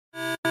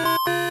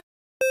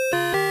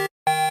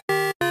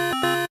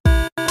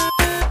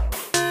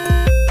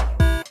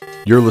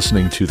You're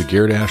listening to the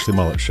Garrett Ashley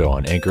Mullet Show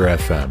on Anchor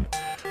FM.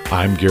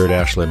 I'm Garrett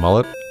Ashley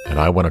Mullet, and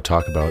I want to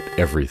talk about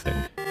everything.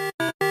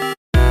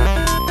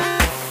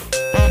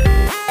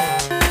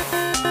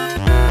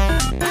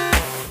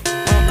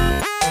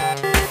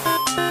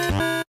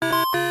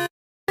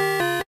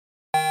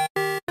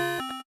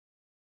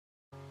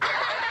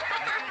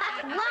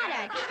 What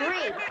a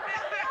treat!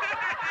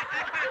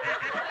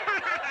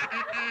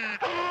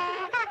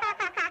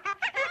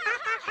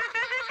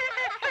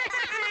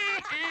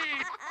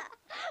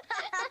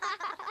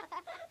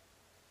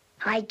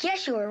 I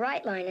guess you were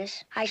right,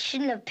 Linus. I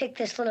shouldn't have picked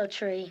this little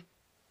tree.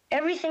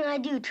 Everything I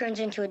do turns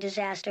into a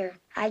disaster.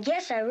 I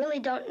guess I really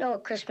don't know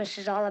what Christmas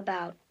is all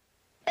about.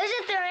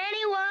 Isn't there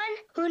anyone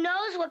who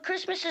knows what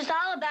Christmas is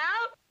all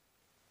about?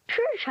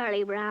 Sure,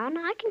 Charlie Brown.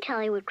 I can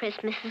tell you what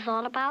Christmas is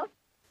all about.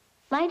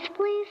 Lights,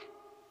 please.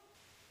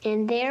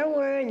 And there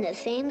were in the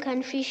same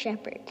country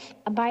shepherds,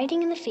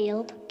 abiding in the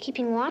field,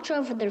 keeping watch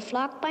over their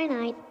flock by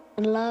night.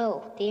 And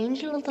lo, the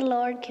angel of the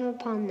Lord came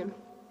upon them.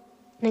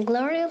 And the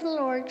glory of the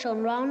Lord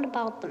shone round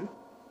about them.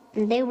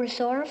 And they were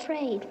sore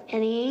afraid.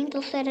 And the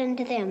angel said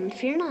unto them,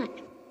 Fear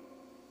not.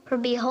 For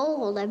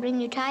behold, I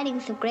bring you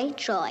tidings of great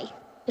joy,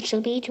 which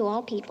shall be to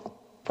all people.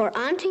 For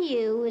unto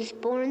you is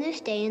born this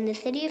day in the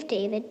city of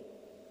David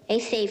a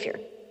Savior,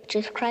 which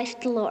is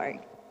Christ the Lord.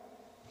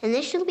 And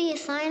this shall be a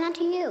sign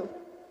unto you.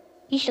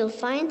 Ye shall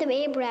find the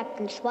babe wrapped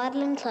in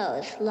swaddling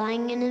clothes,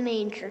 lying in a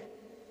manger.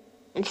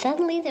 And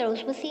suddenly there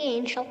was with the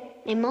angel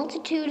a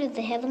multitude of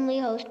the heavenly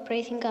host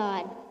praising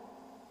God,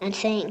 and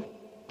saying,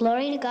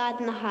 Glory to God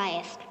in the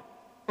highest,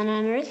 and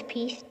on earth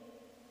peace,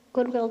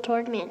 goodwill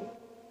toward men.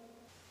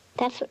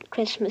 That's what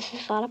Christmas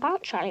is all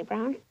about, Charlie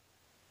Brown.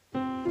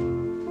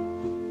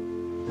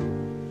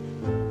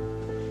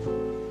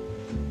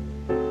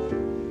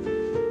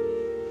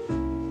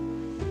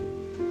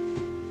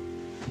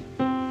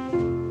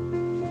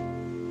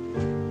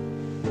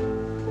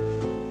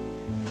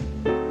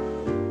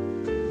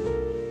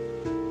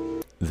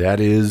 That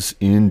is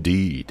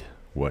indeed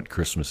what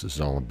Christmas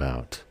is all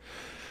about.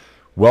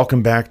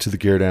 Welcome back to the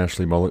Garrett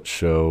Ashley Mullet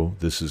Show.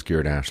 This is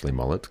Garrett Ashley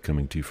Mullet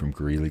coming to you from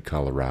Greeley,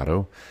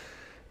 Colorado.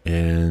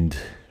 And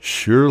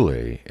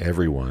surely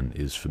everyone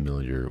is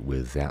familiar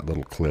with that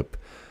little clip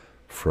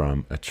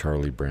from A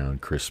Charlie Brown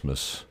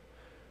Christmas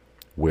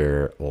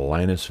where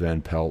Linus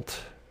Van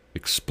Pelt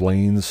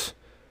explains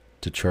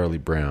to Charlie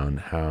Brown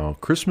how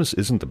Christmas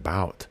isn't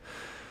about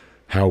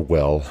how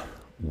well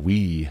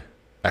we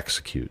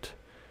execute.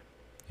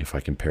 If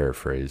I can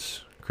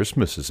paraphrase,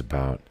 Christmas is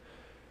about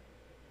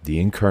the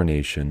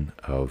incarnation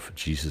of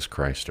Jesus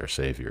Christ, our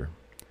Savior,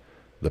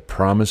 the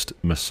promised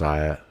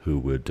Messiah who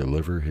would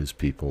deliver his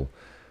people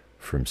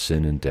from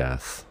sin and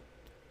death,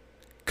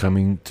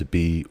 coming to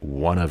be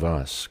one of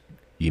us.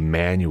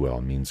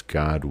 Emmanuel means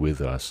God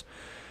with us.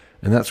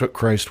 And that's what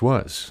Christ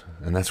was,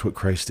 and that's what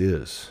Christ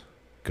is,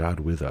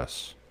 God with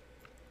us.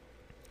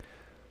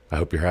 I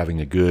hope you're having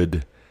a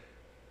good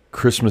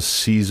Christmas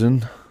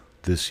season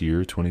this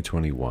year,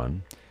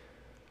 2021.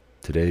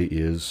 Today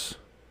is,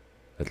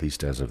 at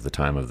least as of the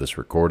time of this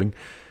recording,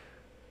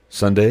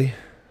 Sunday,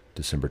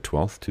 December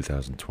 12th,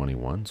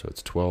 2021. So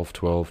it's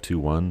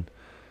 12/12/21,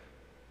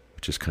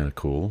 which is kind of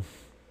cool.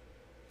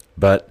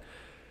 But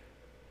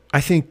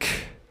I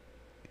think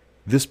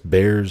this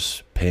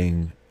bears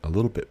paying a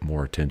little bit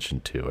more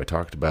attention to. I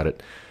talked about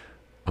it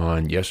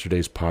on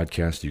yesterday's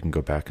podcast. You can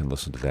go back and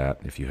listen to that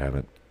if you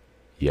haven't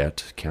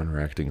yet.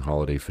 Counteracting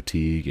holiday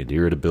fatigue and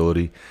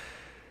irritability.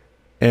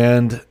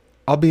 And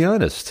I'll be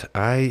honest,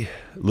 I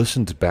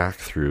listened back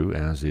through,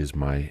 as is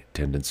my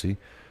tendency,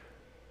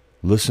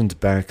 listened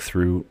back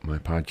through my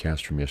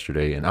podcast from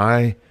yesterday, and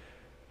I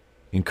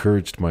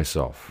encouraged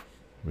myself,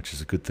 which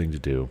is a good thing to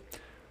do.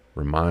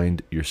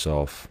 Remind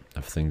yourself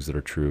of things that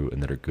are true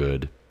and that are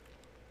good.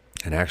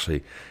 And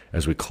actually,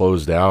 as we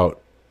closed out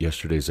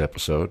yesterday's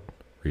episode,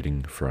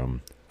 reading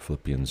from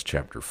Philippians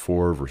chapter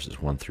 4,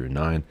 verses 1 through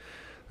 9,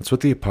 that's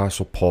what the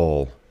Apostle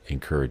Paul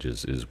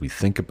encourages, is we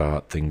think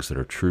about things that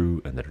are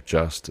true and that are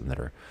just and that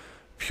are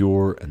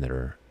pure and that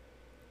are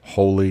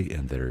holy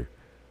and that are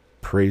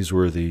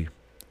praiseworthy,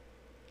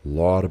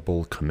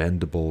 laudable,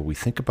 commendable. We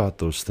think about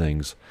those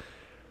things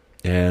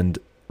and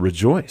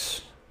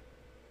rejoice.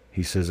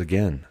 He says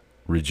again,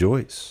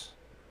 rejoice.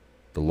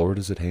 The Lord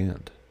is at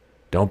hand.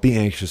 Don't be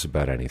anxious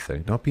about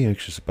anything. Don't be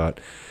anxious about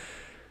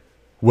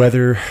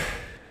whether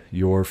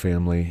your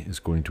family is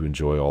going to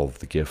enjoy all of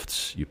the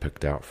gifts you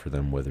picked out for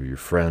them, whether your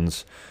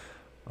friends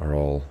are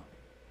all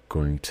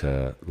going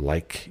to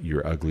like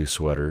your ugly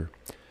sweater,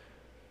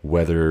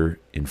 whether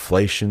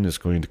inflation is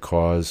going to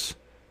cause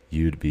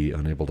you to be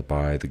unable to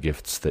buy the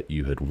gifts that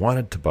you had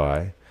wanted to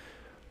buy,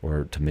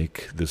 or to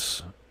make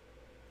this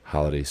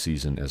holiday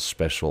season as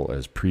special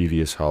as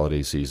previous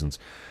holiday seasons.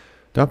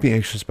 Don't be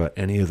anxious about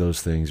any of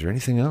those things or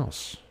anything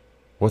else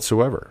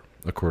whatsoever.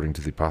 According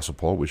to the Apostle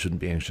Paul, we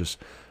shouldn't be anxious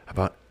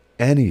about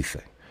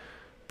anything,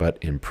 but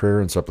in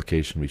prayer and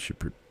supplication we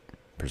should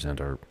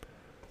present our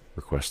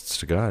requests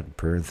to God,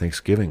 prayer and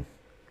thanksgiving,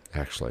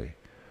 actually.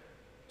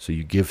 So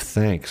you give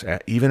thanks,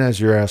 even as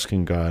you're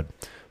asking God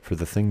for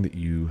the thing that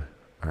you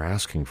are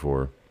asking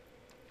for,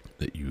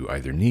 that you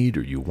either need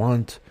or you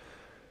want,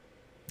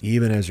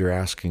 even as you're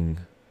asking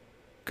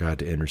God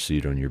to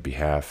intercede on your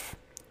behalf,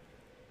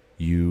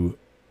 you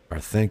are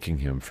thanking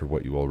Him for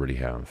what you already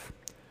have.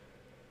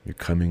 You're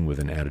coming with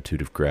an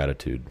attitude of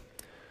gratitude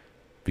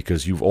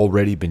because you've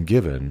already been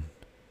given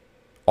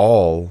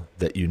all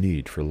that you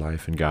need for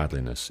life and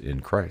godliness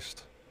in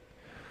Christ.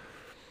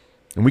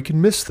 And we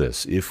can miss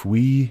this if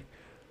we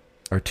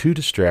are too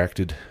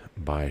distracted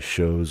by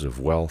shows of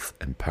wealth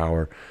and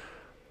power,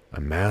 a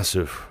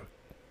massive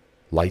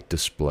light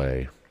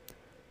display,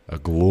 a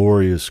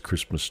glorious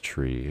Christmas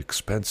tree,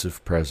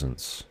 expensive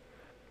presents,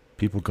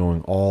 people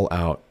going all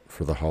out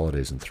for the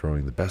holidays and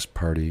throwing the best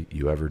party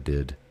you ever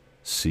did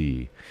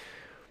see.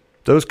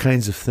 Those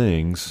kinds of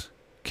things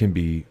can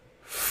be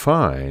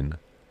fine,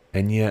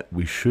 and yet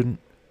we shouldn't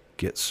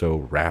get so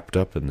wrapped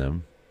up in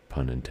them,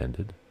 pun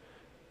intended,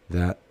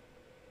 that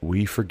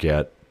we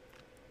forget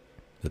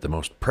that the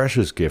most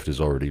precious gift has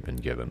already been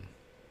given,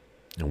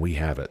 and we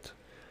have it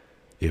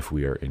if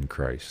we are in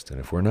Christ. And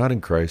if we're not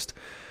in Christ,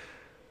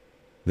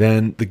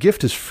 then the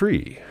gift is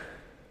free.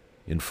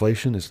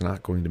 Inflation is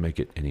not going to make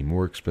it any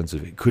more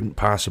expensive. It couldn't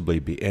possibly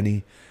be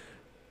any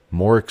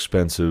more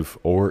expensive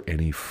or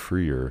any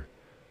freer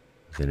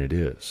than it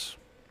is.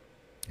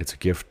 It's a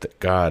gift that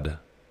God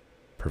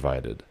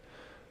provided,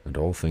 and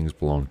all things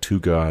belong to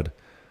God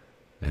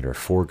and are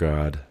for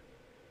God,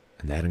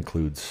 and that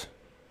includes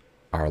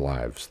our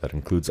lives. That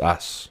includes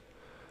us.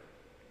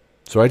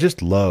 So I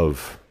just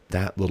love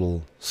that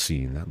little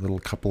scene, that little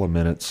couple of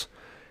minutes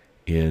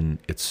in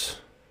It's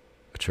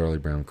a Charlie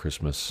Brown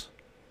Christmas.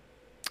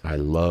 I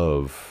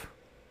love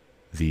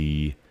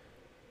the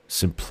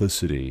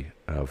simplicity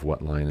of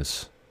what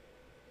Linus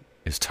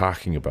is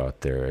talking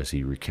about there as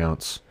he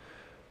recounts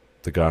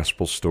the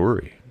gospel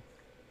story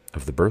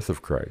of the birth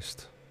of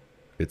Christ.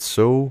 It's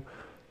so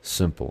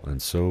simple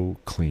and so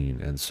clean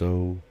and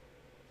so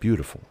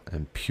beautiful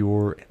and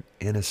pure and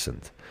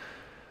innocent.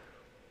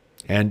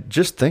 And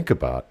just think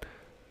about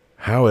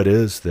how it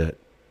is that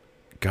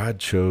God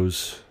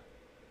chose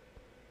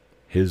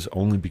His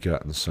only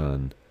begotten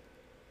Son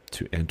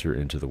to enter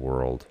into the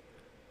world,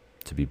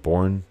 to be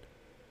born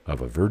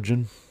of a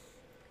virgin,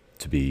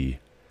 to be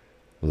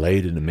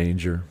laid in a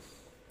manger,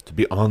 to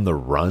be on the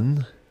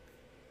run.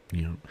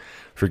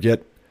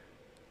 Forget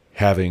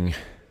having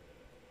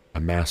a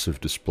massive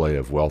display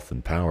of wealth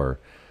and power.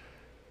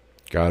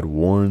 God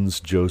warns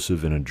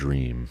Joseph in a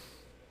dream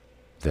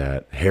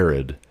that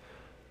Herod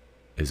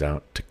is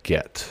out to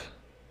get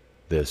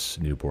this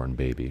newborn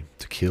baby,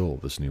 to kill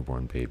this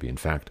newborn baby. In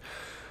fact,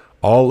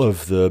 all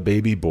of the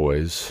baby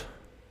boys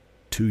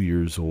 2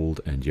 years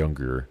old and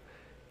younger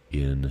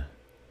in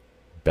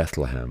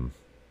Bethlehem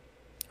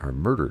are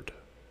murdered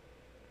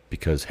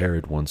because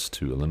Herod wants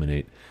to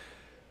eliminate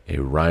a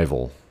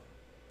rival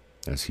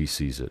as he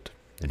sees it.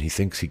 And he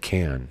thinks he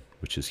can,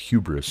 which is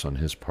hubris on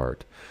his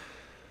part.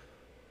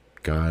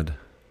 God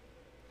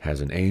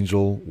has an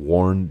angel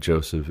warn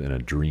Joseph in a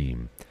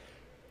dream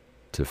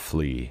to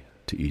flee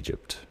to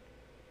Egypt.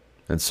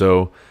 And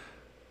so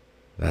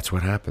that's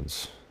what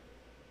happens.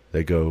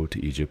 They go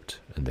to Egypt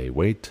and they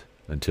wait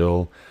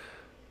until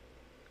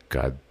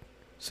God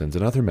sends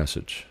another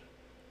message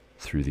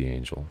through the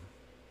angel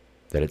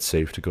that it's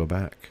safe to go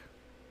back.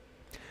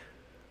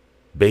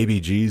 Baby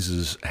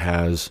Jesus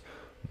has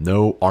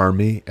no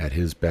army at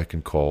his beck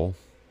and call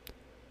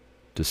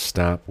to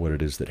stop what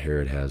it is that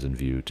Herod has in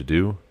view to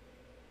do,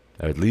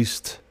 at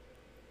least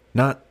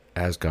not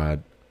as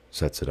God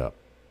sets it up.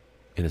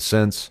 In a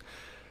sense,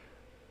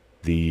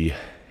 the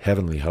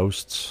heavenly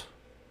hosts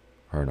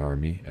are an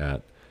army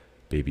at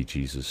baby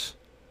Jesus'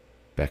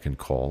 beck and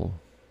call,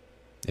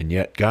 and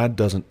yet God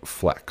doesn't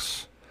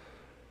flex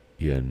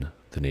in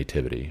the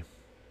nativity,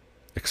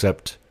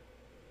 except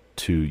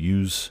to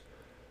use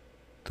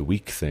the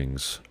weak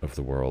things of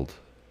the world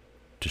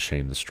to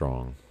shame the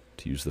strong,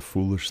 to use the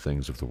foolish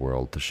things of the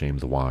world to shame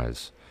the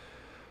wise,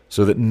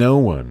 so that no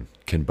one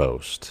can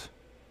boast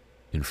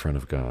in front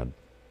of God.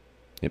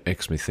 It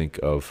makes me think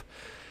of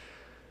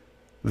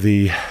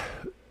the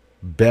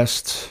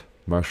best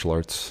martial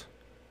arts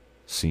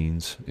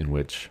scenes in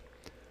which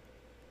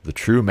the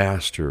true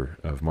master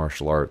of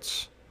martial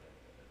arts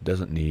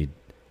doesn't need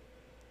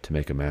to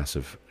make a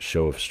massive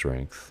show of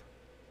strength.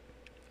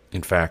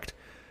 In fact,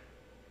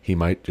 he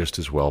might just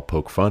as well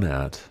poke fun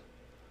at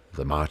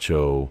the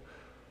macho,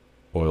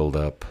 oiled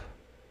up,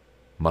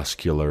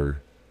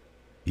 muscular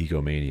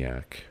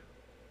egomaniac.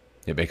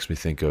 It makes me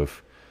think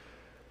of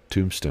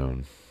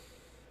Tombstone,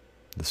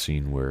 the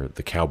scene where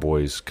the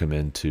cowboys come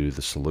into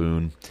the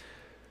saloon,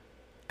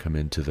 come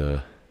into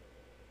the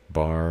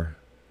bar,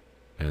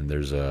 and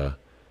there's a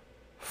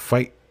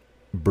fight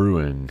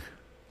brewing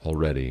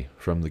already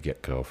from the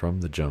get-go,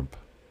 from the jump.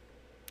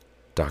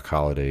 Doc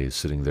Holliday is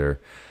sitting there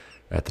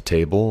at the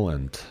table,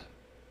 and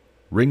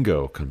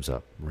Ringo comes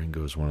up.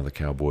 Ringo is one of the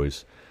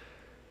cowboys.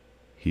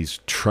 He's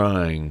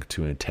trying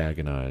to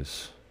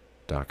antagonize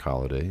Doc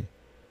Holliday,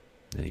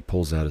 and he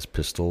pulls out his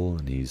pistol,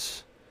 and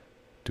he's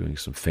doing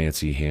some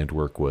fancy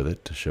handwork with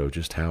it to show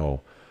just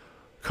how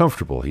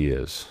comfortable he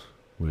is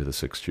with a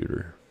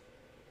 6-shooter.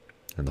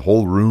 And the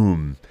whole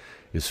room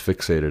is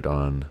fixated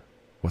on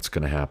what's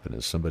going to happen.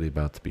 Is somebody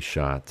about to be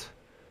shot?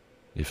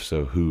 If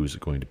so, who is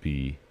it going to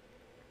be?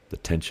 The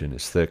tension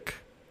is thick.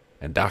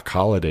 And Doc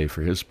Holliday,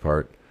 for his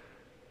part,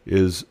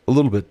 is a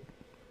little bit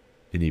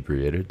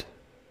inebriated.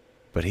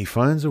 But he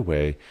finds a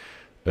way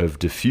of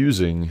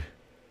diffusing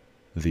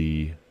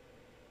the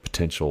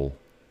potential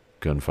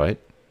gunfight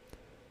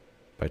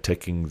by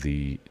taking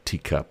the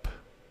teacup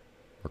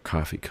or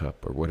coffee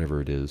cup or whatever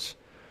it is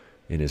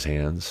in his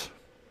hands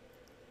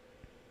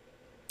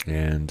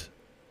and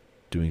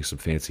doing some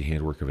fancy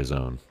handwork of his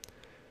own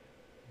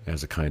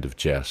as a kind of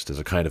jest, as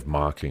a kind of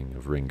mocking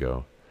of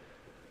Ringo.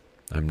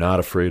 I'm not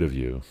afraid of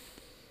you.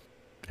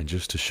 And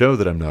just to show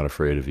that I'm not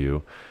afraid of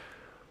you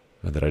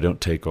and that I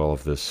don't take all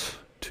of this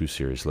too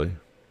seriously,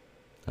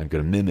 I'm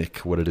going to mimic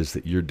what it is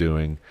that you're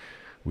doing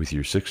with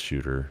your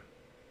 6-shooter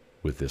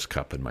with this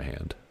cup in my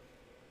hand.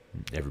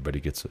 Everybody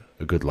gets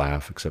a good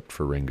laugh except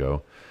for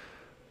Ringo.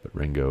 But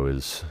Ringo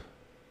is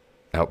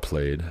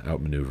outplayed,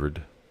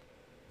 outmaneuvered.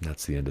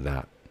 That's the end of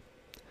that.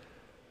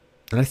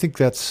 And I think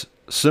that's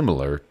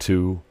similar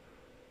to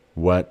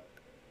what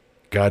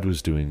God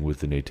was doing with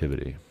the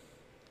Nativity,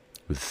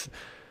 with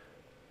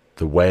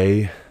the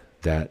way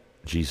that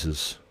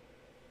Jesus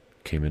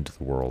came into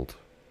the world.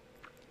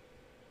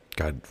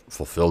 God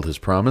fulfilled his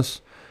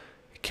promise.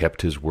 He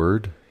kept his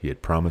word. He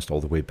had promised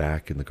all the way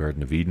back in the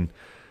Garden of Eden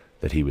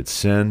that he would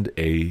send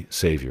a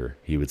Savior.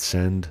 He would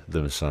send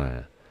the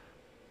Messiah.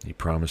 He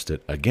promised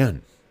it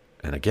again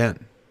and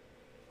again,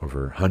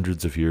 over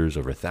hundreds of years,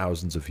 over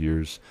thousands of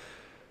years,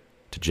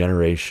 to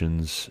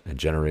generations and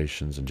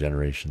generations and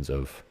generations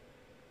of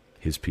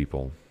his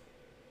people.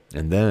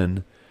 And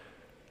then,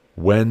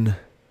 when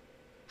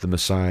the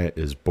Messiah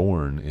is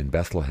born in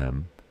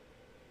Bethlehem,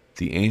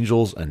 the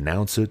angels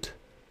announce it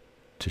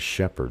to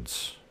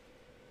shepherds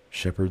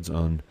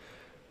on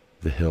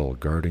the hill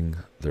guarding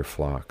their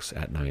flocks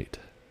at night.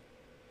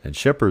 And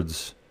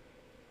shepherds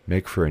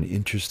make for an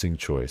interesting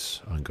choice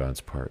on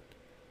God's part,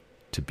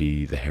 to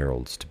be the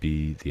heralds, to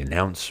be the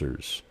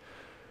announcers,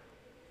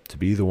 to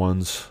be the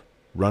ones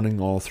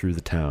running all through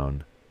the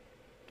town,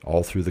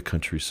 all through the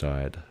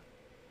countryside.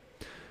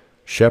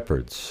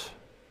 Shepherds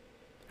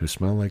who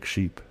smell like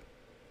sheep,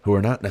 who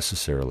are not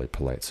necessarily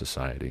polite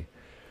society.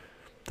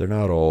 They're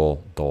not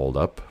all dolled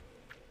up.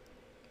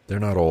 They're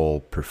not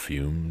all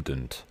perfumed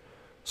and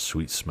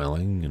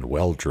sweet-smelling and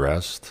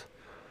well-dressed.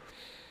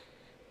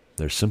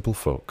 They're simple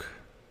folk,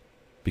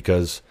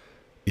 because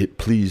it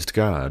pleased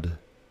God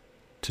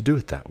to do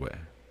it that way.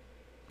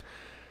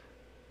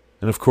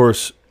 And of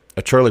course,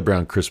 A Charlie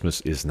Brown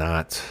Christmas is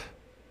not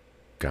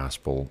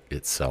gospel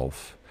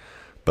itself,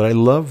 but I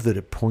love that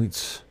it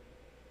points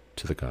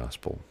to the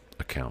gospel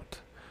account.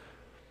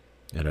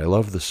 And I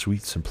love the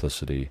sweet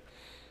simplicity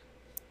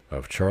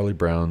of Charlie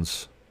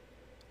Brown's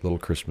little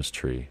Christmas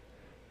tree,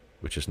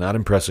 which is not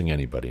impressing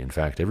anybody. In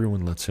fact,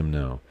 everyone lets him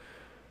know,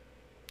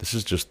 this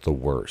is just the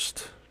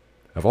worst.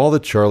 Of all the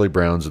Charlie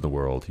Browns in the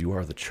world, you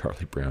are the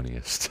Charlie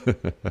Browniest.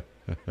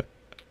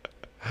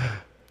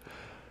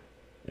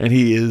 And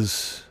he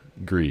is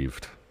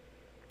grieved.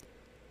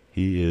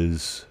 He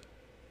is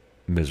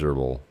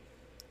miserable.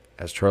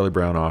 As Charlie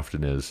Brown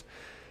often is,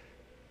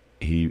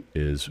 he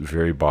is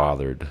very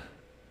bothered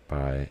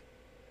by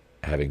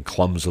having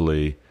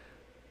clumsily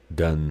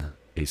done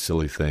a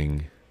silly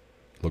thing,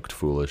 looked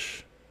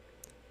foolish.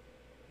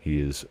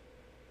 He is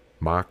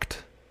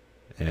mocked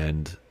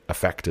and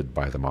affected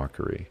by the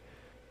mockery.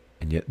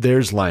 And yet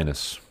there's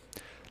Linus.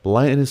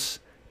 Linus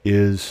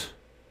is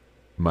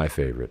my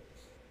favorite.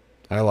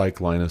 I like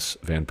Linus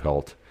Van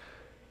Pelt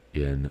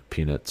in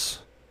Peanuts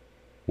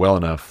well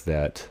enough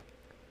that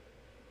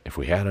if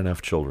we had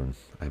enough children,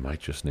 I might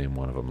just name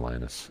one of them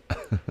Linus.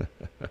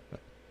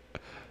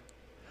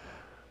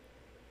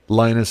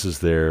 Linus is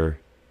there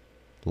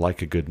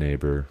like a good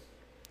neighbor,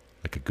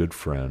 like a good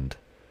friend,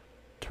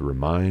 to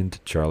remind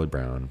Charlie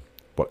Brown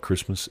what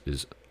Christmas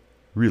is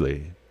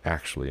really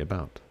actually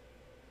about.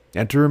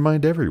 And to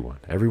remind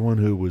everyone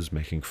who was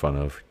making fun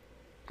of,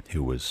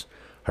 who was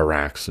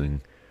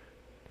harassing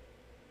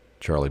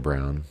Charlie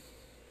Brown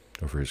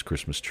over his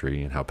Christmas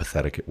tree and how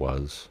pathetic it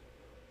was.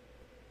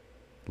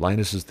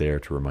 Linus is there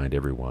to remind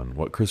everyone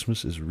what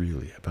Christmas is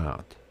really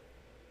about.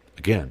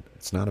 Again,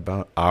 it's not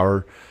about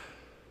our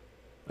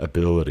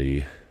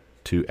ability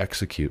to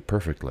execute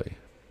perfectly.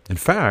 In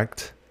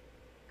fact,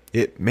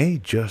 it may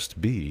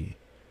just be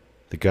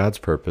that God's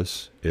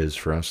purpose is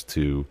for us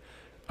to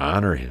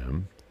honor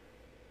him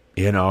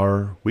in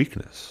our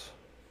weakness,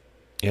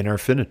 in our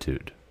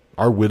finitude.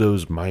 Our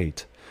widow's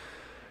mite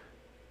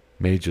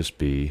may just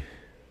be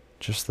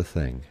just the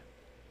thing.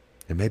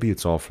 And maybe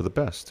it's all for the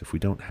best if we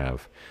don't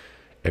have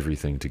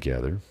everything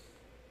together.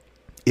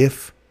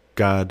 If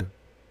God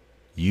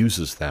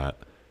uses that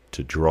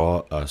to draw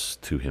us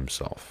to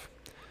himself,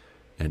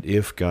 and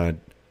if God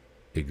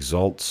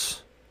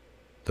exalts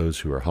those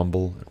who are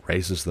humble and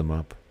raises them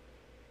up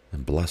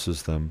and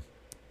blesses them,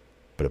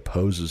 but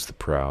opposes the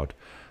proud,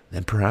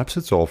 then perhaps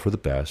it's all for the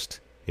best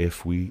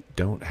if we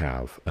don't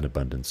have an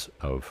abundance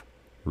of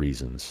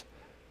reasons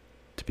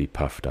to be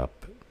puffed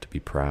up, to be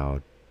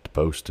proud, to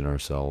boast in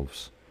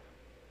ourselves,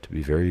 to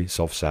be very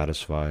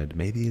self-satisfied.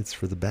 Maybe it's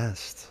for the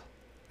best,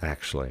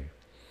 actually.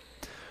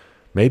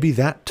 Maybe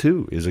that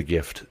too is a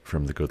gift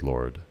from the good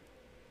Lord,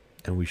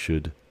 and we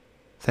should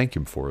thank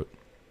him for it,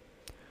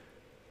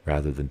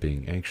 rather than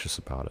being anxious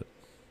about it.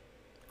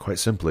 Quite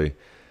simply,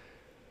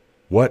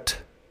 what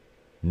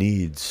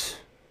needs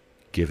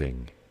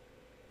giving?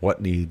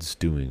 What needs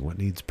doing? What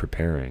needs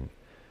preparing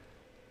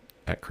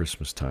at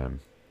Christmas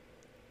time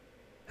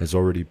has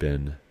already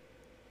been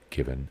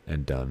given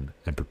and done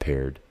and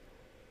prepared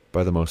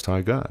by the Most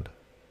High God.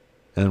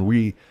 And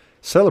we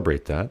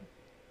celebrate that,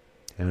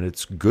 and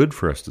it's good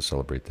for us to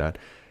celebrate that,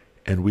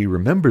 and we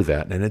remember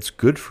that, and it's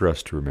good for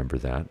us to remember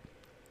that.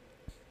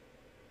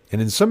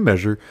 And in some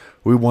measure,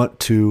 we want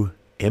to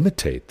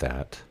imitate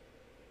that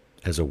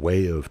as a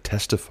way of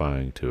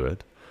testifying to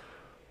it.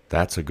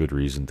 That's a good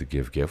reason to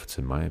give gifts,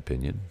 in my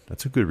opinion.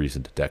 That's a good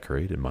reason to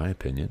decorate, in my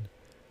opinion.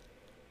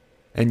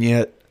 And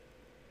yet,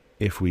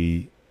 if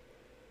we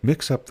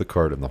mix up the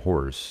cart and the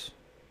horse,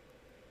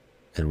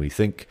 and we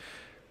think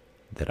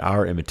that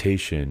our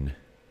imitation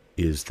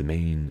is the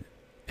main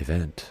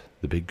event,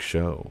 the big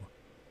show,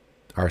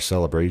 our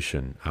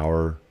celebration,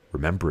 our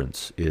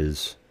remembrance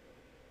is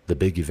the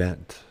big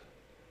event,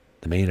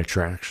 the main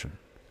attraction,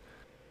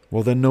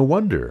 well then no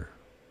wonder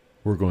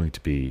we're going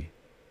to be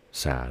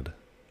sad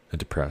and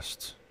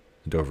depressed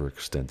and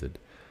overextended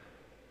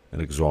and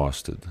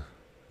exhausted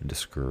and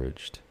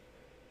discouraged.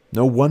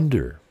 No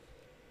wonder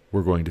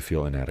we're going to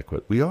feel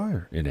inadequate. We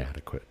are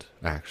inadequate,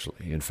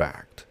 actually, in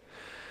fact.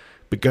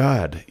 But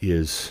God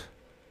is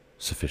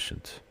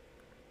sufficient,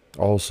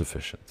 all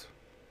sufficient,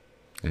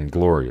 and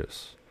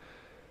glorious,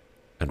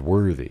 and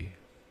worthy.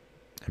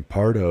 And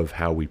part of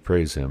how we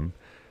praise him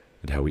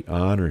and how we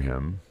honor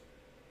him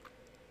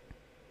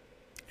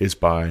is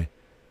by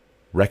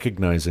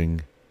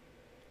recognizing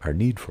our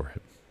need for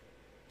him,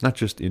 not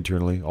just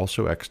internally,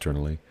 also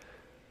externally.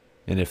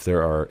 And if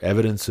there are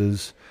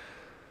evidences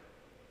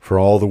for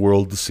all the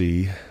world to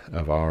see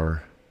of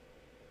our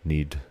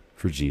need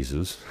for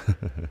Jesus,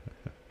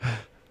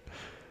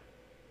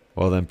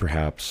 well then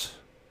perhaps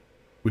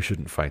we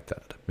shouldn't fight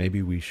that.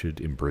 Maybe we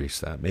should embrace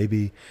that.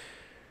 Maybe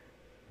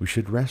we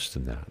should rest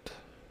in that.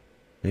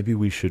 Maybe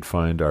we should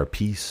find our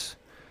peace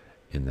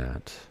in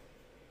that.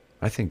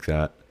 I think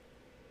that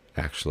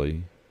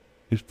actually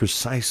is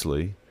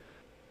precisely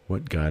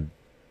what God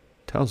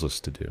tells us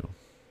to do.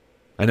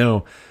 I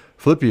know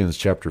Philippians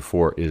chapter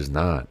 4 is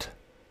not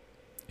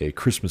a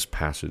Christmas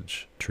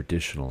passage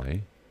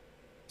traditionally.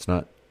 It's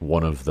not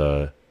one of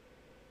the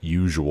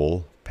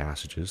usual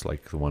passages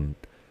like the one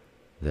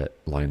that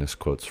Linus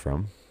quotes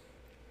from.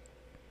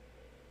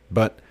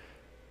 But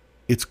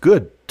it's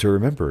good to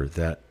remember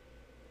that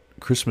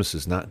Christmas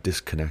is not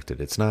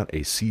disconnected. It's not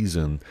a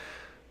season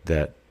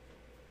that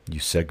you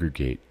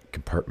segregate,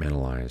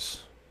 compartmentalize,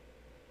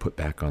 put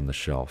back on the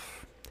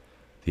shelf.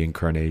 The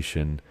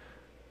incarnation,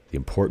 the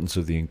importance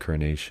of the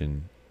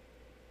incarnation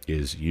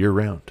is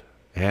year-round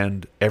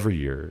and every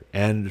year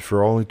and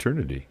for all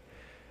eternity.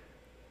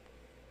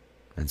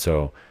 And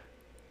so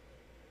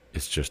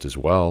it's just as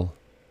well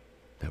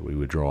that we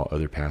would draw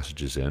other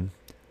passages in,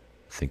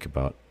 think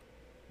about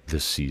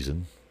this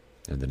season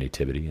and the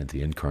nativity and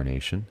the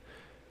incarnation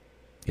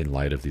in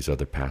light of these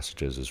other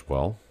passages as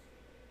well.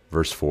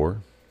 Verse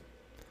 4,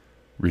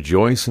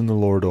 rejoice in the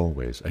Lord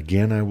always.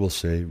 Again I will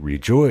say,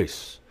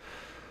 rejoice.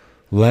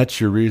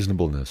 Let your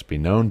reasonableness be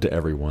known to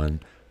everyone.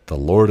 The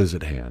Lord is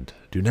at hand.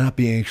 Do not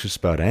be anxious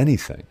about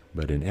anything,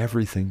 but in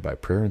everything by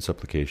prayer and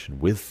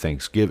supplication with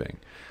thanksgiving.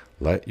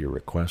 Let your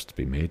requests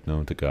be made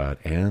known to God,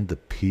 and the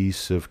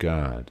peace of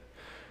God,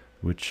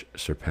 which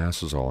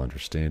surpasses all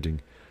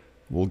understanding,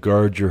 will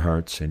guard your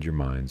hearts and your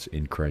minds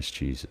in Christ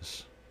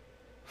Jesus.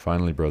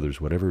 Finally, brothers,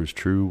 whatever is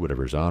true,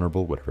 whatever is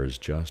honorable, whatever is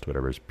just,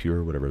 whatever is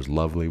pure, whatever is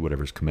lovely,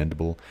 whatever is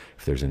commendable,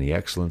 if there's any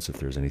excellence, if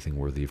there's anything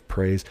worthy of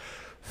praise,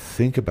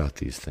 think about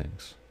these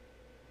things.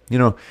 You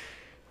know,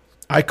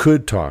 I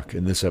could talk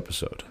in this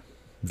episode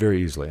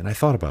very easily, and I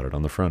thought about it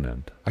on the front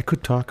end. I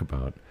could talk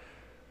about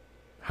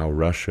how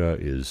Russia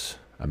is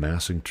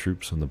amassing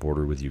troops on the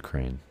border with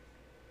Ukraine.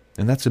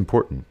 And that's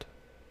important.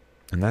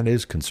 And that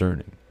is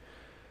concerning.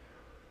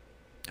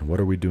 And what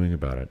are we doing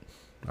about it?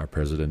 Our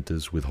president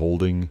is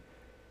withholding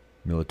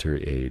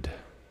military aid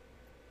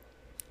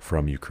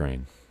from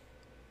Ukraine,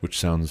 which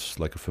sounds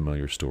like a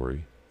familiar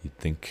story. You'd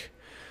think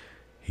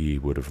he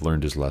would have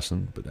learned his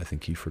lesson, but I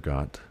think he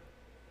forgot.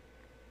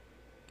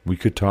 We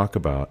could talk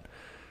about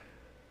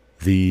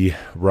the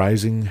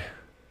rising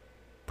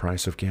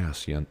price of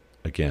gas.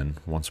 Again,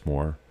 once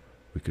more,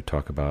 we could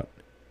talk about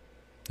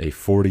a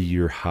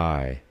 40-year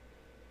high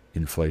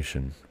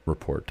inflation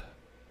report.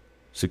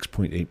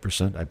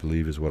 6.8%, I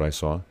believe, is what I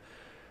saw.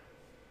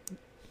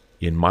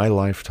 In my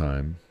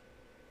lifetime,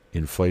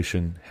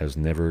 inflation has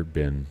never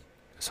been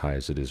as high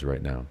as it is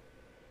right now.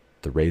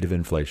 The rate of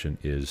inflation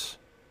is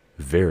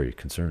very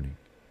concerning.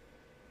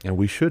 And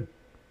we should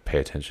pay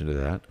attention to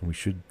that, and we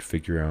should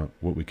figure out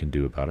what we can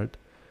do about it.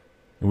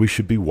 And we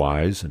should be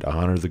wise and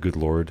honor the good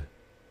Lord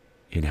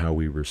in how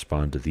we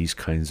respond to these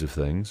kinds of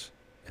things.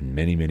 and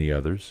many, many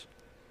others.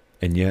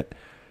 And yet,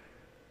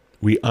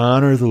 we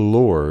honor the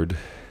Lord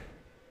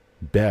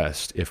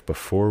best if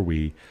before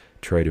we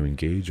try to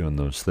engage on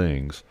those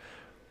things,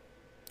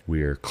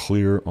 we are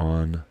clear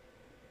on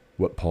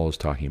what Paul is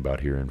talking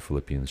about here in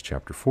Philippians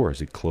chapter 4 as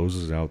he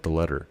closes out the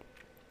letter.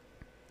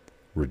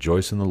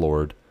 Rejoice in the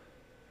Lord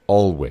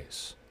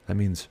always. That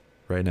means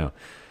right now.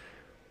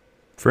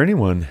 For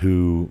anyone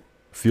who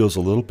feels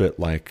a little bit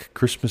like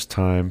Christmas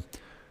time,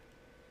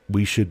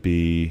 we should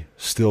be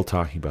still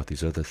talking about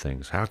these other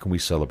things. How can we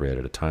celebrate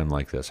at a time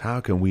like this? How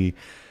can we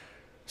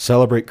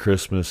celebrate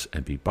Christmas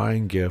and be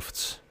buying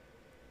gifts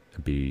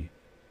and be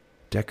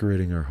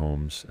decorating our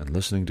homes and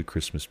listening to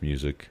Christmas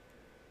music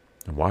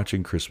and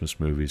watching Christmas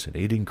movies and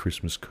eating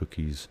Christmas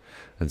cookies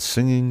and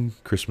singing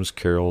Christmas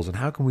carols? And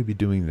how can we be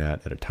doing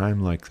that at a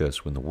time like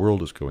this when the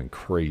world is going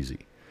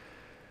crazy?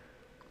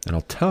 And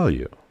I'll tell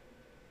you,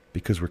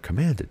 because we're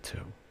commanded to.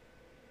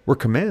 We're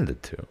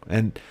commanded to.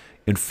 And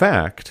in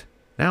fact,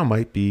 now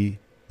might be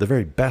the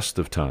very best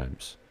of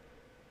times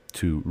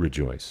to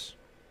rejoice.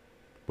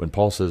 When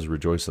Paul says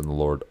rejoice in the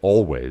Lord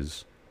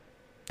always,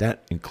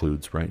 that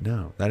includes right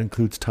now. That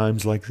includes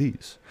times like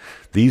these.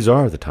 These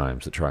are the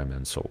times that try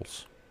men's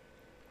souls.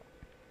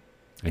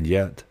 And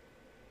yet,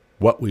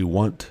 what we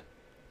want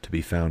to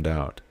be found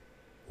out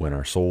when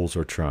our souls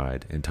are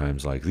tried in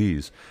times like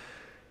these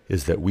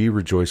is that we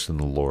rejoice in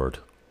the Lord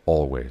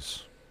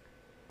always.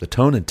 The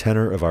tone and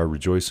tenor of our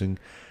rejoicing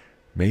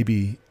may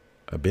be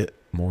a bit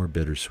more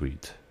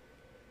bittersweet,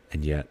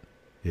 and yet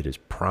it is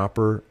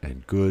proper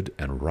and good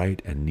and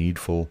right and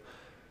needful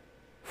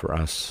for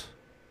us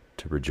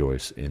to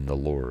rejoice in the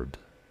Lord.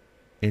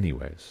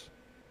 Anyways,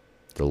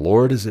 the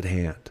Lord is at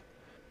hand.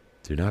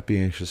 Do not be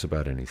anxious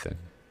about anything.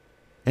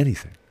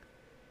 Anything.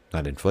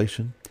 Not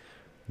inflation,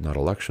 not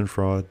election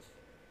fraud,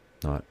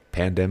 not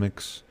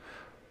pandemics,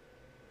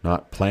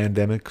 not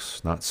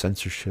plandemics, not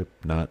censorship,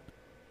 not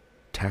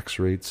tax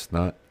rates,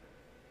 not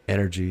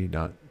energy,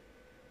 not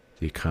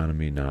the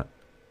economy, not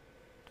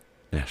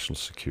national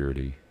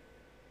security,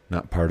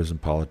 not partisan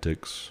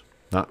politics,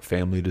 not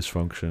family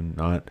dysfunction,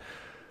 not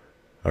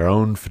our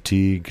own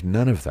fatigue,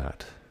 none of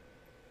that.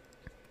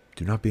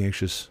 Do not be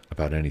anxious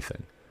about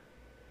anything.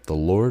 The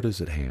Lord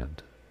is at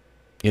hand.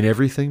 In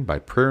everything, by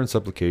prayer and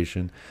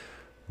supplication,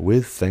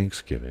 with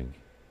thanksgiving,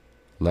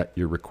 let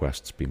your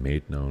requests be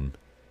made known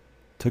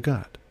to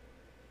God.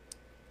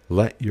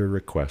 Let your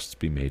requests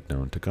be made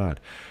known to God.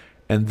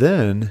 And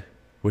then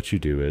what you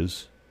do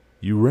is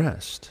you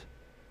rest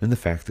in the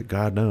fact that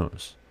God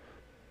knows.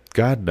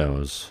 God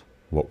knows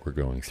what we're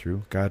going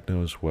through. God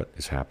knows what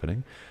is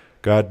happening.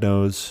 God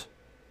knows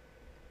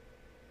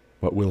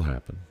what will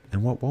happen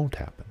and what won't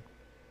happen.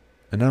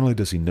 And not only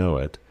does he know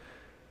it,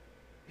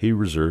 he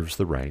reserves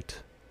the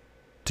right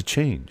to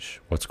change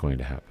what's going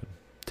to happen,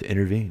 to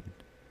intervene.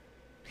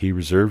 He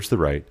reserves the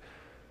right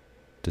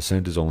to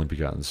send his only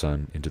begotten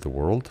Son into the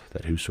world,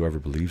 that whosoever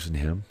believes in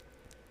him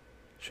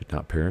should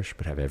not perish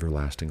but have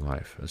everlasting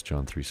life, as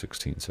John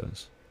 3:16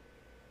 says.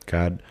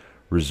 God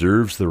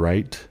reserves the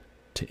right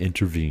to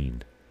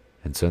intervene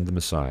and send the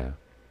Messiah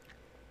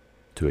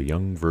to a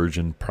young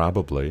virgin,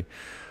 probably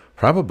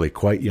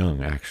quite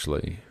young,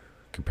 actually,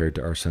 compared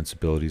to our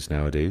sensibilities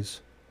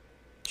nowadays.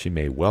 She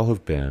may well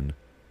have been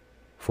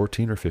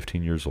 14 or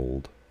 15 years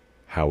old,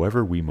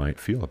 however we might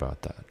feel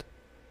about that.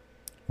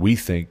 We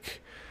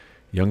think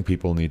young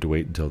people need to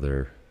wait until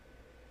they're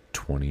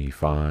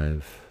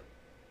 25,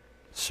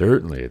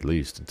 certainly at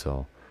least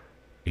until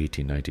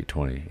 18, 19,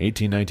 20.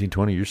 18, 19,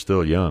 20, you're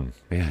still young.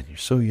 Man, you're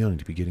so young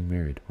to be getting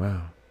married.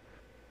 Wow.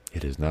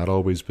 It has not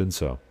always been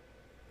so.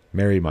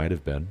 Mary might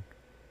have been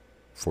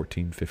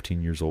 14,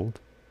 15 years old.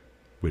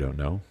 We don't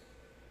know.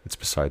 It's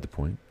beside the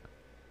point.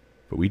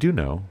 But we do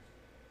know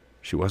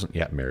she wasn't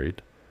yet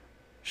married.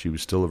 She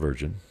was still a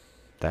virgin.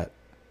 That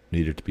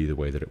needed to be the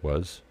way that it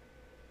was.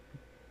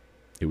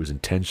 It was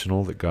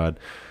intentional that God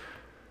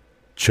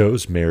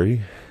chose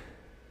Mary.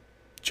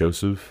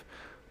 Joseph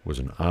was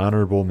an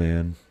honorable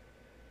man,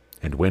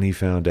 and when he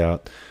found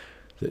out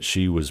that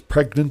she was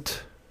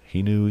pregnant,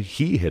 he knew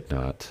he had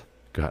not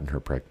gotten her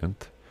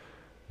pregnant,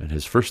 and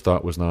his first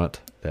thought was not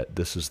that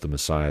this is the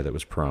Messiah that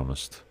was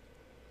promised.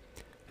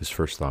 His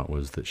first thought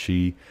was that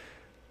she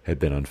had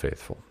been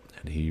unfaithful,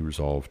 and he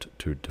resolved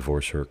to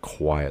divorce her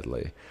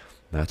quietly,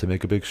 not to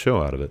make a big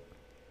show out of it,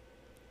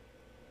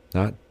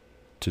 not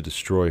to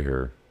destroy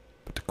her,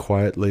 but to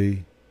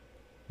quietly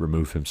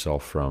remove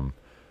himself from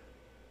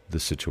the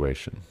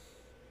situation.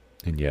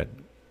 And yet,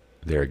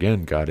 there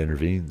again, God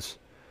intervenes.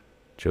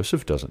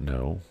 Joseph doesn't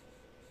know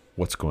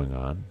what's going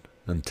on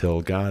until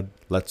God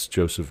lets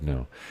Joseph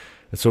know.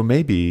 And so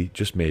maybe,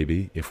 just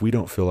maybe, if we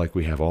don't feel like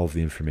we have all of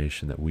the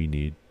information that we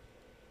need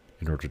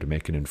in order to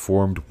make an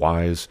informed,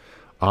 wise,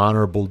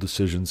 honorable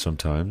decision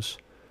sometimes,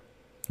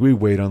 we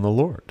wait on the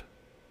Lord.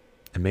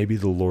 And maybe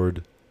the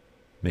Lord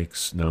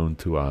makes known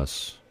to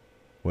us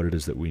what it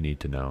is that we need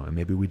to know. And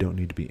maybe we don't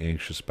need to be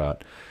anxious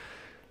about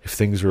if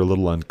things are a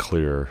little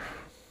unclear.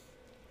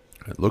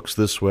 It looks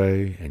this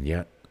way, and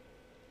yet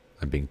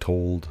I'm being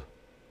told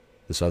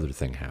this other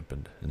thing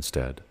happened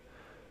instead.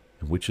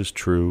 And which is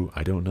true,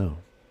 I don't know.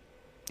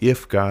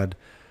 If God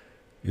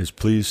is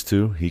pleased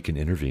to, he can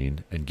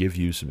intervene and give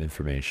you some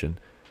information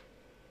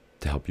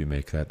to help you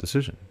make that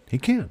decision. He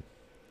can.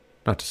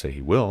 Not to say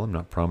he will. I'm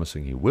not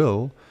promising he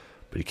will,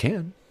 but he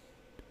can.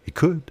 He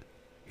could.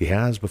 He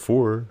has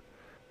before.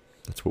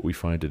 That's what we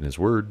find in his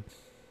word.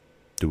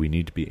 Do we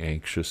need to be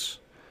anxious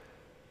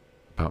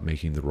about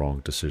making the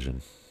wrong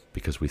decision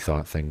because we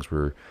thought things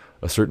were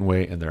a certain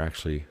way and they're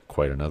actually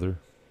quite another?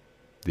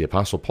 The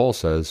Apostle Paul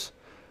says,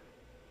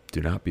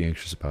 do not be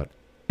anxious about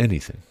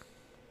anything.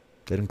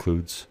 That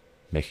includes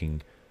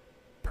making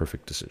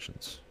perfect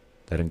decisions.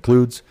 That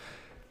includes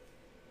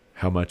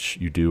how much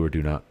you do or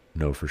do not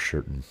know for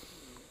certain.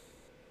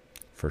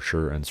 For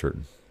sure and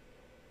certain.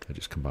 I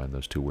just combined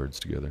those two words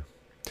together.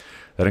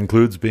 That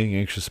includes being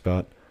anxious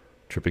about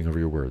tripping over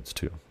your words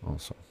too,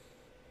 also.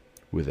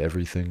 With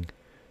everything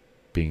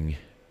being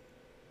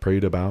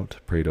prayed about,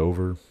 prayed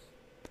over,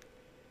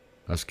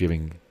 us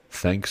giving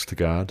thanks to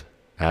God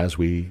as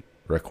we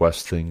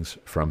request things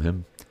from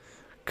him,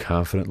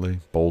 confidently,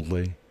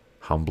 boldly,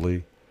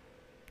 humbly,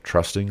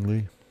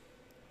 trustingly.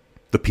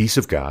 The peace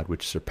of God,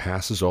 which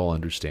surpasses all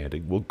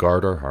understanding, will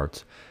guard our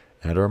hearts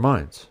and our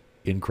minds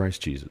in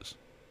Christ Jesus.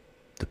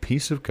 The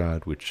peace of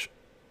God, which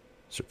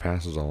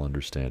surpasses all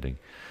understanding.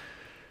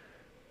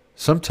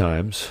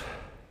 Sometimes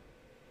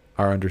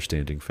our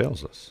understanding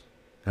fails us,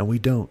 and we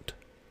don't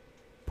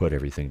put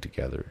everything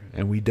together,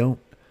 and we don't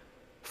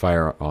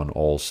fire on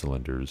all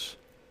cylinders.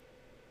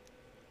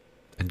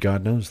 And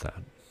God knows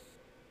that.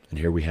 And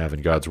here we have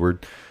in God's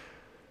word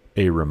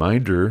a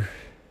reminder,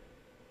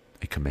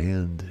 a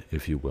command,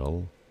 if you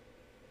will,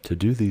 to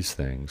do these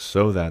things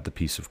so that the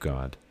peace of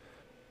God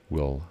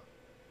will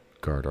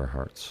guard our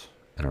hearts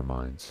and our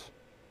minds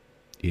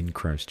in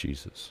Christ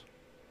Jesus.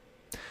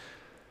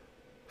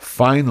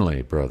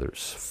 Finally,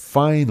 brothers,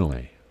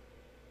 finally,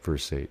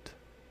 verse 8,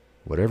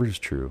 whatever is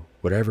true,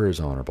 whatever is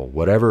honorable,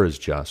 whatever is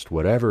just,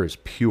 whatever is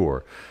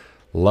pure,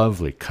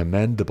 lovely,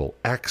 commendable,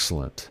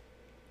 excellent,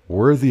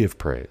 worthy of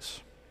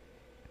praise.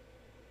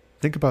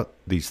 Think about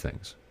these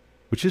things,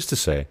 which is to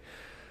say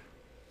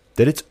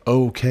that it's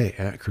okay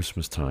at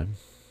Christmas time,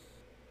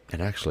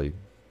 and actually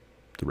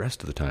the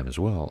rest of the time as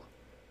well,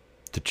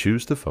 to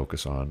choose to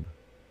focus on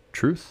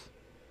truth,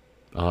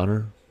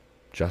 honor,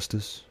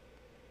 justice,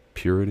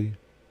 purity,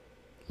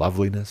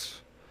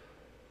 loveliness,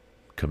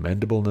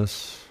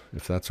 commendableness,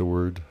 if that's a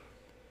word,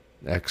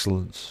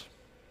 excellence,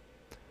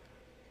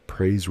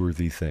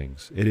 praiseworthy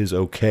things. It is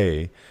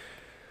okay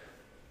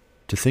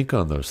to think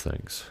on those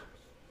things.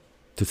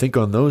 To think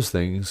on those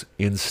things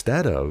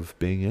instead of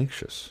being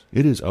anxious.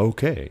 It is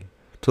okay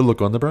to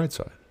look on the bright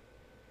side.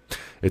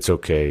 It's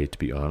okay to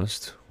be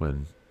honest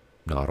when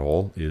not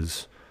all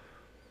is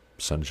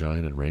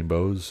sunshine and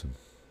rainbows and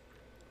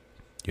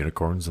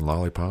unicorns and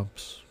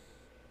lollipops.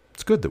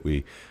 It's good that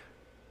we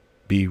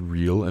be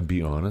real and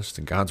be honest,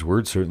 and God's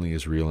word certainly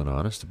is real and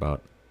honest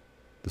about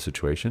the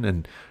situation,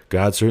 and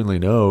God certainly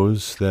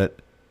knows that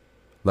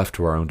left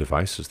to our own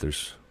devices,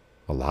 there's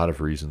a lot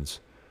of reasons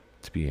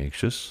to be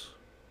anxious.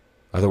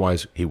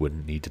 Otherwise, he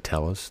wouldn't need to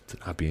tell us to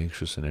not be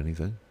anxious in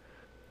anything,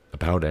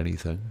 about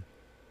anything,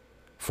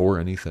 for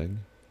anything.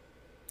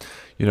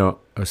 You know,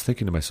 I was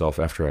thinking to myself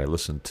after I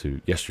listened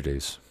to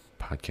yesterday's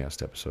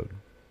podcast episode,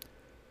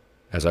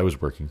 as I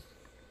was working,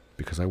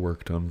 because I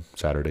worked on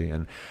Saturday,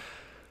 and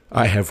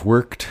I have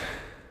worked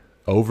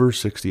over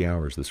 60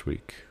 hours this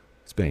week.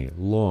 It's been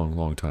a long,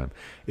 long time.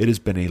 It has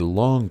been a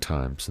long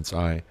time since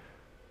I,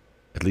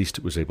 at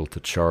least, was able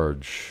to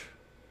charge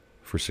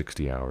for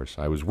 60 hours.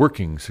 I was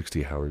working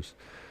 60 hours,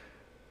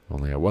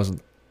 only I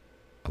wasn't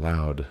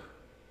allowed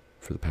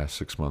for the past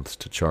 6 months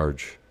to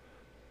charge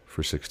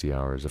for 60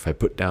 hours. If I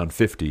put down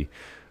 50,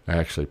 I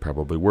actually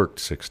probably worked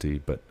 60,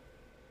 but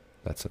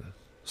that's a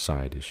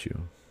side issue.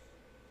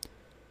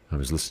 I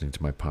was listening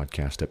to my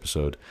podcast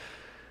episode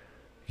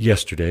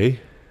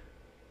yesterday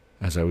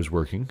as I was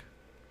working,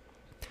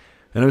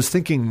 and I was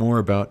thinking more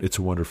about It's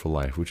a Wonderful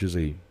Life, which is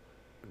a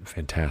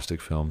fantastic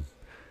film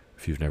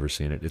if you've never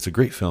seen it. It's a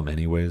great film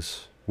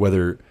anyways,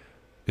 whether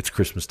it's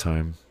Christmas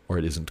time or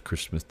it isn't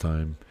Christmas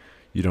time.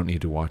 You don't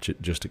need to watch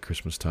it just at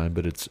Christmas time,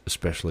 but it's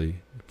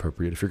especially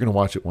appropriate. If you're going to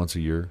watch it once a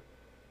year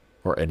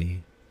or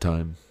any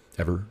time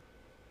ever,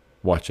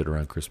 watch it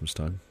around Christmas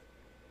time.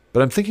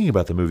 But I'm thinking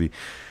about the movie,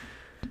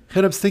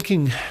 and I'm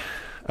thinking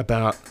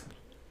about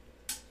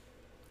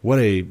what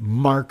a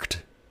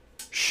marked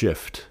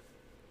shift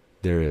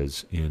there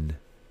is in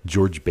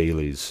George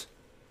Bailey's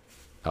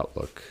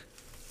outlook.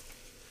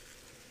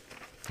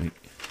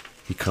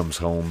 He comes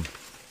home,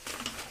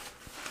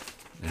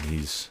 and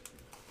he's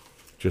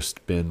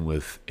just been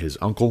with his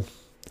uncle,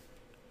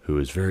 who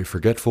is very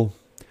forgetful,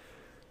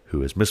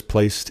 who has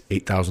misplaced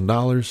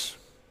 $8,000,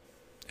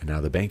 and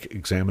now the bank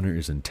examiner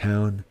is in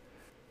town,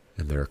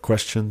 and there are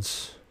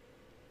questions,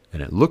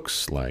 and it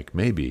looks like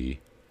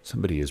maybe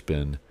somebody has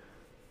been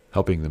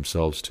helping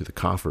themselves to the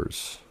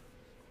coffers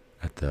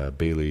at the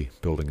Bailey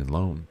Building and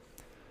Loan.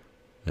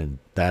 And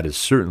that is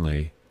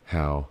certainly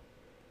how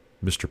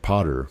Mr.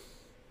 Potter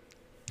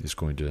is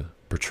going to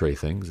portray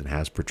things and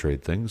has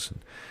portrayed things.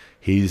 And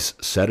he's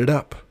set it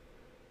up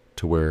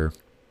to where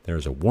There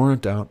is a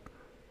warrant out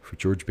for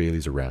George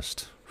Bailey's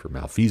arrest for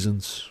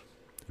malfeasance,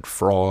 and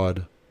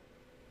fraud,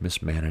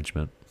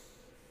 mismanagement.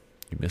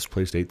 He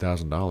misplaced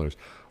 $8,000.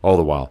 All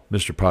the while,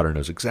 Mr. Potter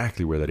knows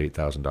exactly where that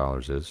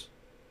 $8,000 is.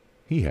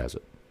 He has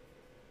it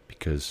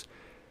because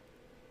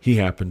he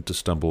happened to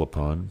stumble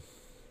upon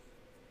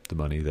the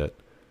money that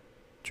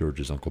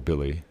George's Uncle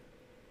Billy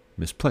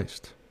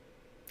misplaced.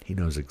 He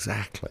knows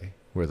exactly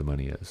where the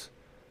money is.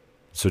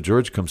 So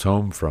George comes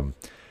home from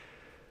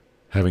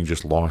having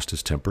just lost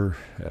his temper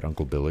at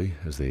Uncle Billy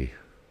as they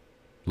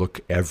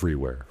look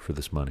everywhere for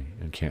this money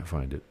and can't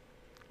find it.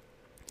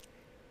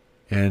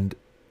 And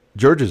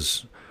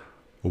George's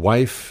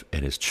wife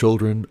and his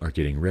children are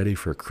getting ready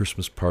for a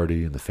Christmas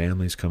party, and the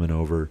family's coming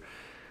over.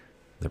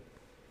 Their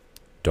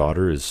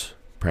daughter is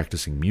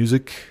practicing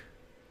music.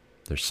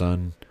 Their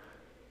son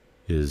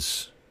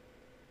is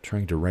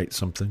trying to write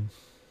something.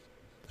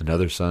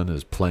 Another son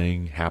is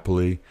playing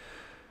happily,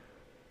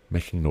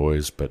 making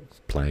noise, but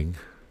playing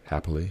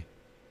happily.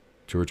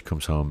 George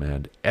comes home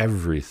and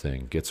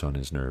everything gets on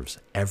his nerves.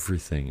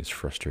 Everything is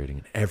frustrating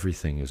and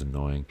everything is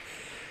annoying.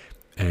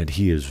 And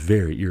he is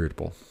very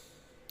irritable.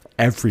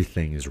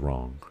 Everything is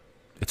wrong.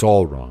 It's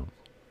all wrong.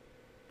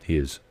 He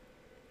is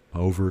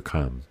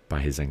overcome by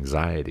his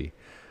anxiety.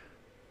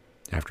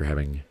 After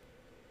having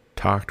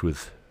talked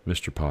with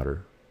Mr.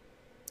 Potter,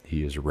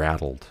 he is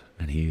rattled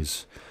and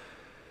he's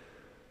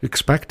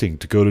expecting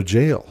to go to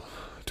jail,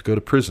 to go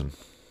to prison.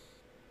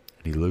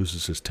 And he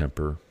loses his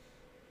temper.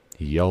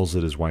 He yells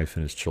at his wife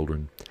and his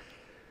children.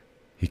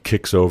 He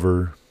kicks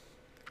over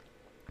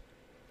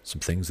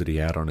some things that he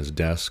had on his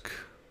desk,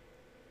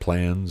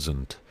 plans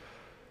and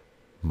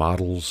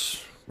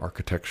models,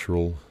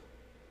 architectural,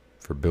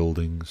 for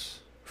buildings,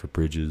 for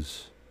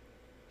bridges,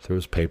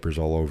 throws papers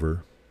all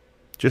over,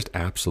 just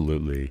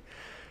absolutely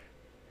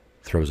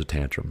throws a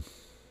tantrum.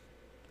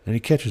 And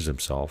he catches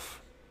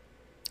himself,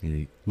 and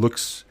he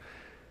looks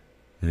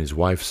in his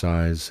wife's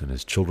eyes and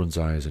his children's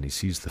eyes, and he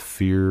sees the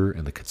fear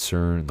and the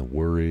concern and the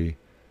worry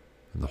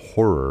and the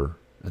horror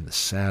and the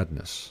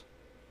sadness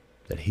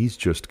that he's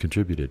just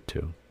contributed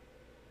to.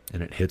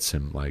 And it hits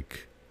him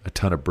like a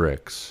ton of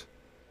bricks.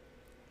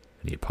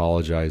 And he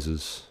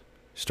apologizes,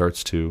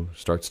 starts to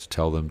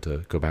tell them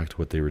to go back to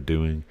what they were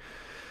doing.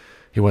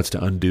 He wants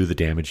to undo the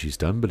damage he's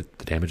done, but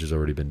the damage has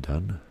already been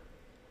done.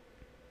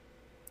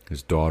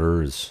 His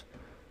daughter is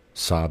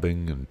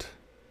sobbing, and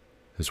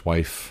his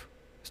wife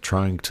is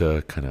trying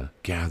to kind of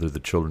gather the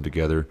children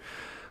together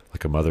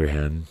like a mother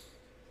hen,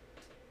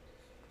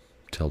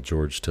 tell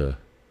George to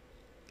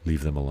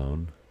leave them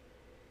alone.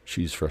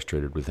 She's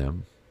frustrated with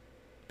him.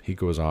 He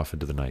goes off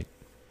into the night,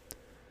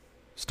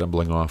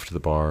 stumbling off to the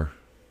bar.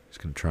 He's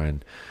going to try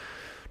and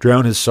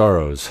drown his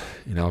sorrows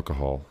in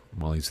alcohol.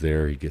 While he's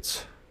there, he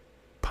gets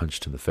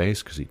punched in the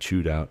face because he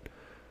chewed out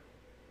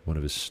one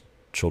of his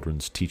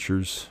children's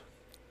teachers.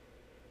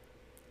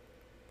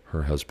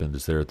 Her husband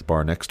is there at the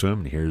bar next to him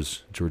and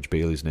hears George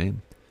Bailey's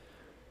name.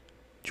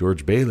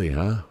 George Bailey,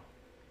 huh?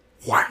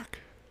 Whack!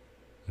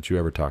 Don't you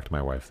ever talk to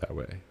my wife that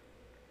way.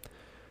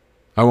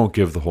 I won't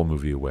give the whole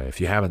movie away.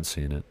 If you haven't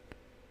seen it,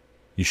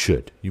 you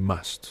should. You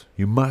must.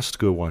 You must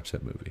go watch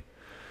that movie.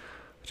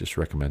 I just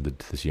recommended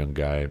to this young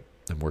guy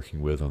I'm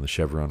working with on the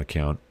Chevron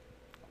account.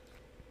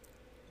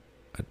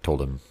 I told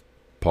him,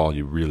 Paul,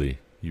 you really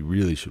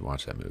should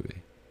watch that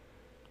movie.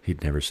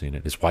 He'd never seen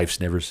it. His wife's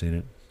never seen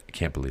it. I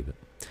can't believe it.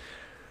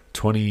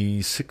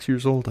 26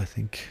 years old, I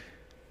think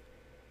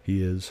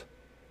he is.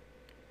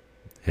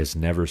 Has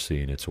never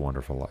seen It's a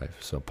Wonderful Life.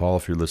 So, Paul,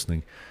 if you're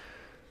listening,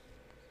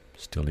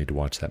 still need to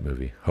watch that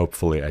movie.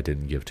 Hopefully I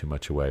didn't give too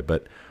much away.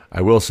 But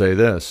I will say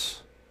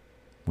this.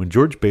 When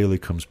George Bailey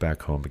comes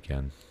back home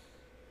again,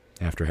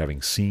 after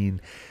having seen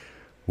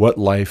what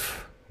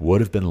life would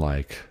have been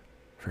like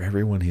for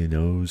everyone he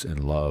knows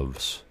and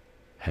loves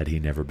had he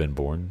never been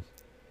born,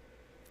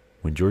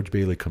 when George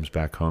Bailey comes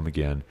back home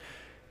again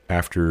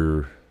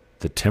after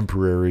the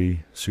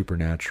temporary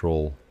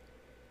supernatural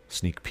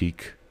sneak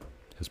peek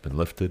has been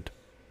lifted,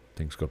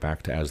 things go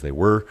back to as they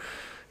were.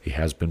 He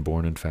has been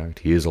born, in fact.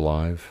 He is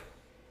alive.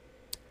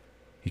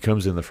 He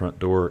comes in the front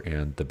door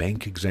and the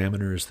bank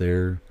examiner is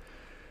there.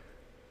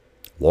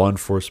 Law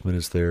enforcement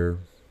is there.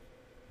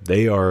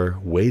 They are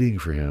waiting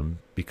for him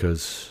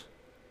because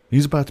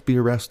he's about to be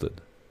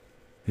arrested.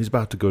 He's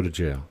about to go to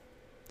jail.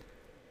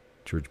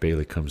 George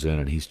Bailey comes in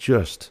and he's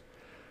just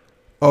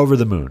over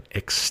the moon,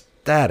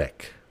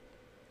 ecstatic.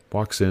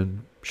 Walks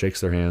in,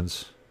 shakes their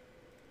hands.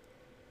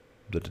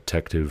 The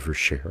detective or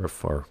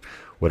sheriff or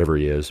whatever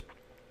he is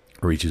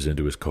reaches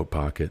into his coat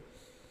pocket.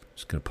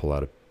 He's going to pull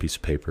out a piece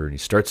of paper and he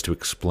starts to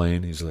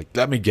explain. He's like,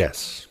 let me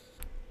guess.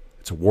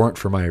 It's a warrant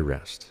for my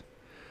arrest.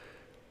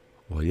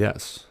 Well,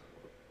 yes.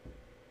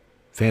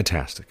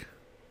 Fantastic.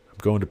 I'm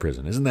going to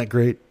prison. Isn't that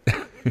great?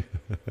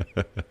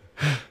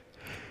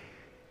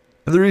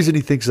 And the reason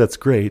he thinks that's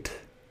great,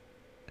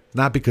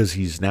 not because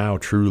he's now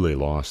truly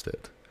lost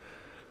it,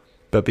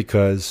 but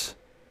because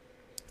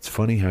it's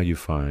funny how you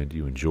find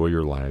you enjoy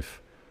your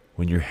life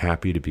when you're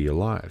happy to be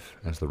alive,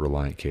 as the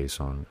Relient K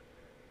song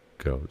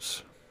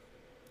goes.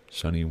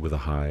 Sunny with a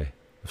high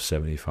of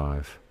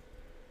 75.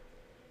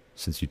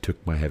 since you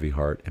took my heavy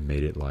heart and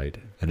made it light.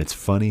 And it's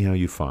funny how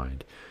you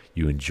find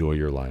you enjoy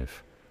your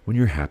life when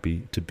you're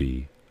happy to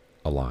be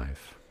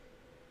alive.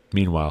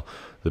 Meanwhile,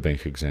 the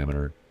bank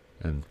examiner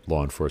and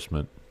law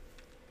enforcement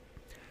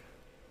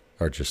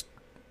are just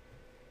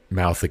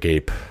mouth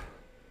agape,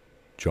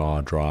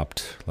 jaw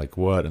dropped, like,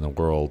 what in the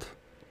world?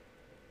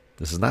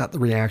 This is not the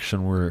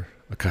reaction we're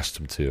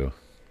accustomed to.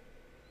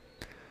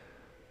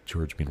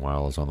 George,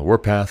 meanwhile, is on the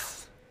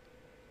warpath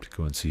to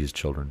go and see his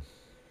children,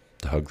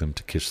 to hug them,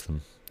 to kiss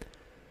them,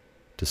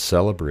 to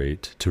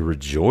celebrate, to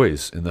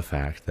rejoice in the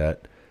fact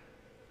that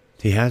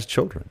he has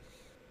children.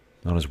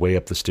 On his way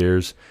up the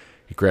stairs,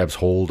 he grabs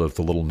hold of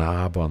the little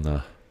knob on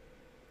the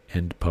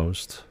end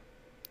post,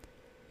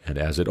 and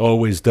as it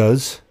always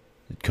does,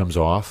 it comes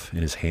off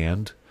in his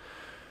hand,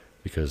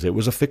 because it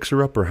was a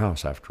fixer-upper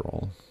house after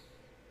all.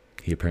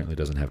 He apparently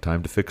doesn't have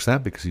time to fix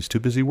that because he's too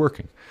busy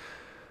working.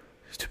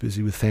 He's too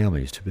busy with family.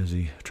 He's too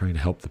busy trying to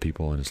help the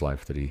people in his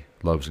life that he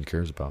loves and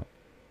cares about.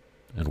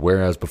 And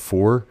whereas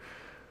before,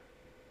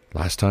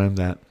 last time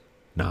that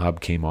knob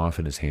came off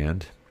in his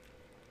hand,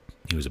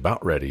 he was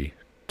about ready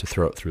to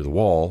throw it through the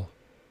wall,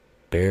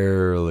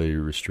 barely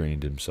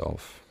restrained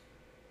himself,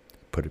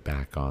 put it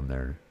back on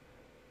there.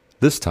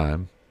 This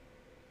time,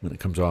 when it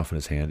comes off in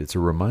his hand, it's a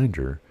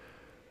reminder,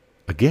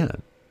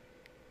 again,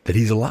 that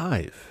he's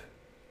alive.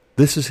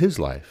 This is his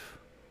life.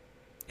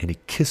 And he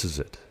kisses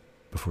it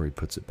before he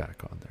puts it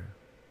back on there,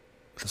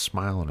 with a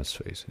smile on his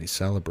face, and he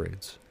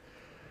celebrates.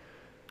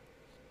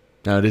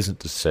 Now, it isn't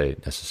to say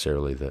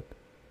necessarily that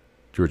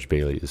George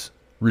Bailey is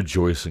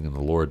rejoicing in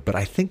the Lord, but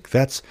I think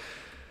that's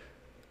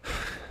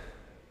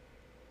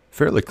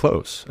fairly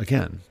close,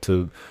 again,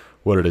 to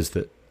what it is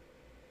that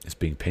is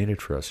being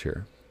painted for us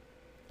here.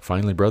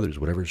 Finally, brothers,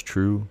 whatever is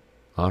true,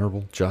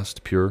 honorable,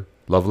 just, pure,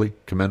 lovely,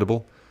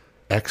 commendable,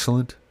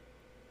 excellent,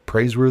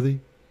 praiseworthy,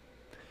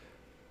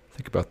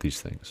 think about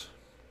these things.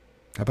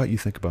 How about you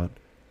think about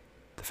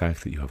the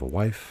fact that you have a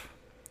wife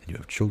and you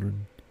have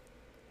children?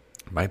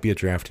 It might be a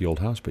drafty old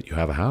house, but you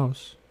have a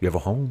house, you have a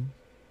home,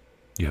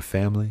 you have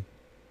family,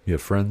 you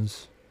have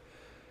friends,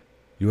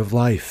 you have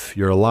life,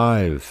 you're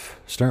alive.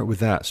 Start with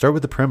that. Start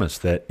with the premise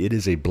that it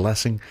is a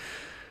blessing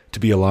to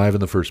be alive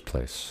in the first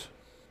place.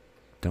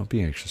 Don't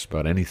be anxious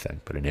about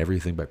anything, but in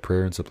everything by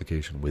prayer and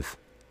supplication with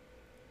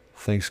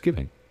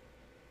thanksgiving.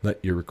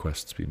 Let your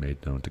requests be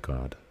made known to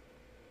God.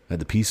 And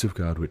the peace of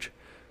God, which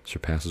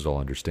surpasses all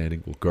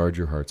understanding, will guard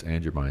your hearts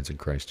and your minds in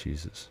Christ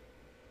Jesus.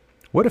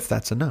 What if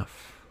that's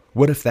enough?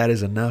 What if that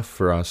is enough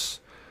for us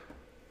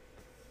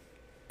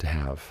to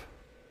have?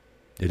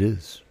 It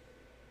is,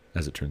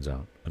 as it turns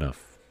out,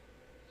 enough.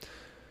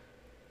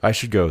 I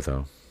should go,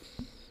 though.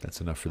 That's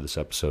enough for this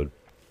episode.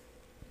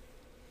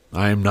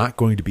 I am not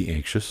going to be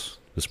anxious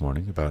this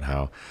morning about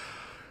how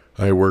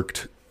I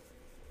worked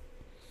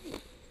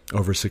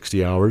over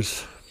 60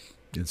 hours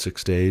in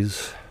 6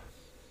 days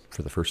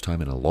for the first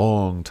time in a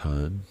long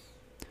time,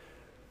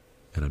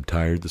 and I'm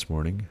tired this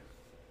morning,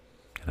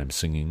 and I'm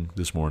singing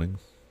this morning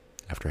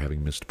after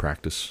having missed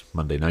practice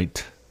Monday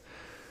night,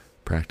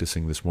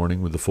 practicing this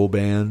morning with the full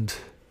band.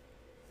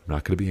 I'm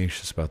not going to be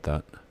anxious about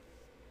that.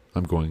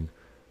 I'm going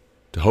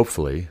to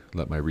hopefully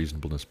let my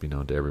reasonableness be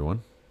known to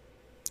everyone,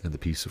 and the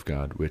peace of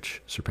God,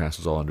 which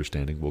surpasses all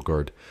understanding, will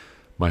guard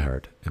my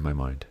heart and my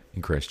mind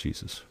in Christ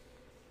Jesus.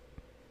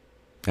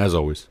 As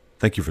always,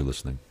 thank you for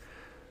listening.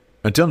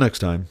 Until next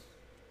time,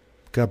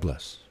 God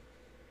bless.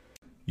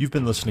 You've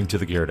been listening to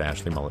The Garrett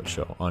Ashley Mullet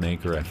Show on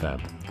Anchor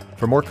FM.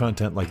 For more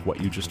content like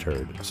what you just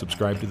heard,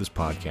 subscribe to this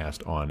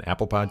podcast on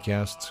Apple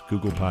Podcasts,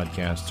 Google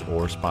Podcasts,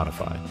 or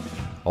Spotify.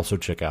 Also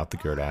check out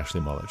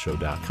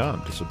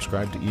thegarrettashleymulletshow.com to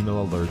subscribe to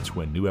email alerts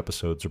when new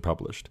episodes are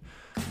published.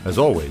 As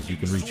always, you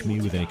can reach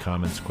me with any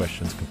comments,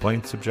 questions,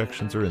 complaints,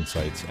 objections, or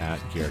insights at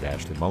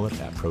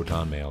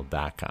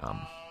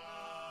garrettashleyMullet@protonmail.com.